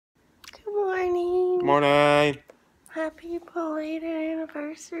morning. Good morning. Happy belated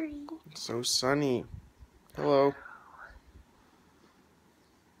anniversary. It's so sunny. Hello.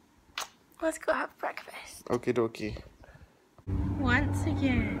 Let's go have breakfast. Okie dokie. Once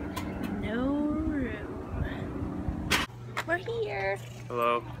again, no room. We're here.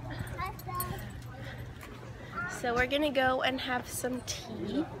 Hello. So we're gonna go and have some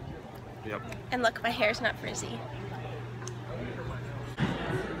tea. Yep. And look, my hair's not frizzy.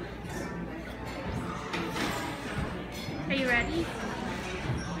 Are you ready?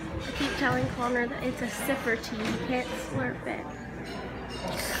 I keep telling Connor that it's a sipper tea. You can't slurp it.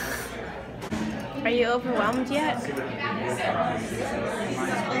 Are you overwhelmed yet?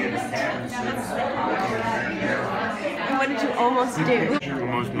 And what did you almost do?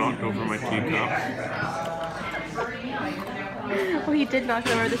 Almost knocked over my teacup. Well, you did knock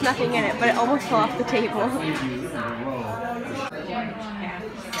it over. There's nothing in it, but it almost fell off the table.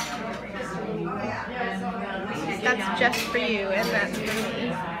 That's just for you, and that's for me.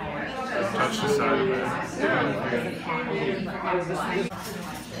 Touch the side of it.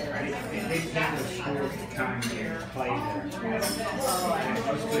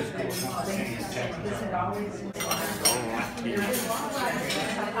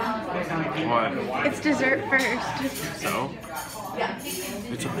 What? It's dessert first. So?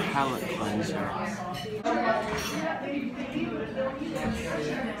 It's a palate cleanser.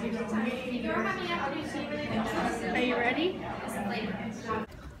 Are you ready?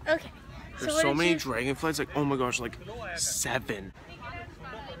 Okay. There's so many dragonflies, like, oh my gosh, like 7.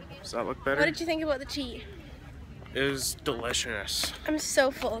 Does that look better? What did you think about the tea? It was delicious. I'm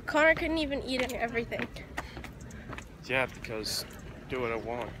so full. Connor couldn't even eat everything. Yeah, because do what I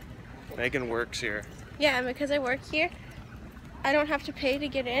want. Megan works here. Yeah, and because I work here, I don't have to pay to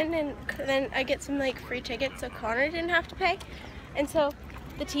get in, and then I get some like free tickets so Connor didn't have to pay. And so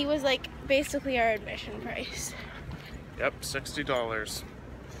the tea was like basically our admission price. Yep, $60.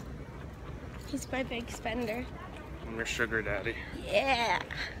 He's my big spender. I'm your sugar daddy. Yeah.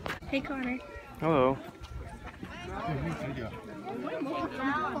 Hey Connor. Hello.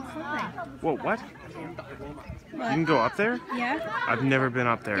 Whoa, what? You can go up there? Yeah? I've never been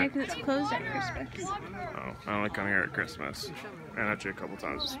up Yeah, there. because it's closed at Christmas. Oh, I only come here at Christmas. And actually a couple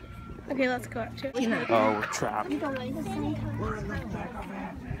times. Okay, let's go up to it. Oh, we're trapped.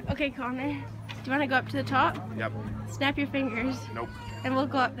 Okay, Connor. Do you want to go up to the top? Yep. Snap your fingers. Nope. And we'll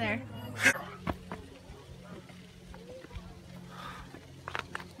go up there.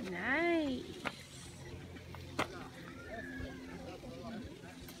 Nice.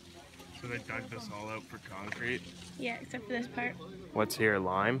 So they dug this all out for concrete? Yeah, except for this part. What's here,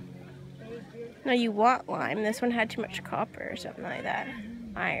 lime? No, you want lime. This one had too much copper or something like that.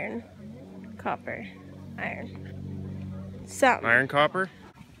 Iron. Copper. Iron. Something. Iron copper?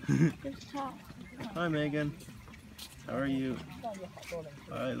 Just talk. Hi Megan, how are you?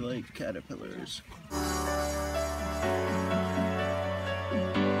 I like caterpillars.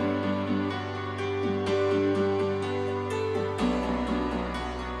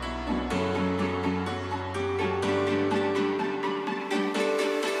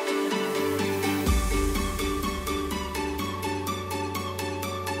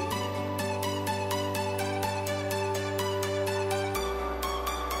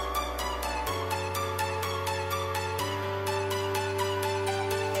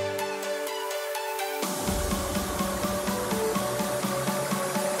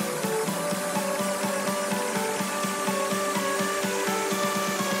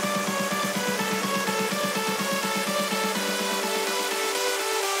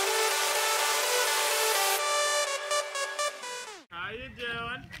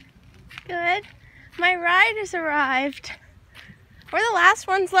 Good. My ride has arrived. We're the last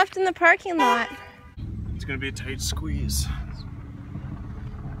ones left in the parking lot. It's gonna be a tight squeeze.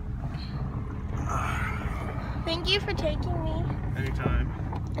 Thank you for taking me. Anytime.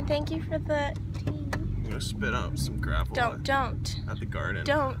 And thank you for the tea. I'm gonna spit out some gravel Don't. at the garden.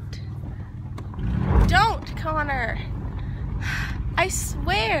 Don't, Connor. I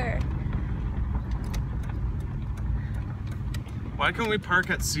swear. Why can't we park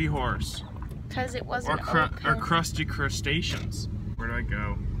at Seahorse? Because it Or, wasn't or open. Crusty Crustaceans? Where do I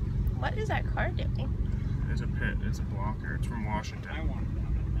go? What is that car doing? It's a pit. It's a blocker. It's from Washington.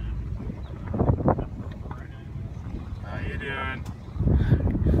 How you doing?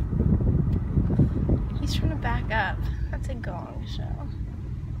 He's trying to back up. That's a gong show.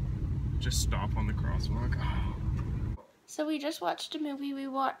 Just stop on the crosswalk. Oh. So we just watched a movie. We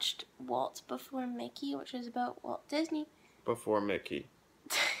watched Walt Before Mickey, which is about Walt Disney. Before Mickey.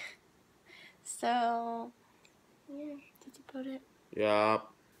 So, yeah, that's about it. Yeah.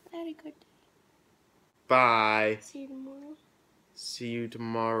 I had a good day. Bye. See you tomorrow. See you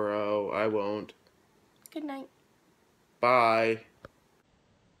tomorrow. I won't. Good night. Bye.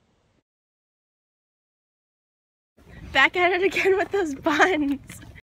 Back at it again with those buns.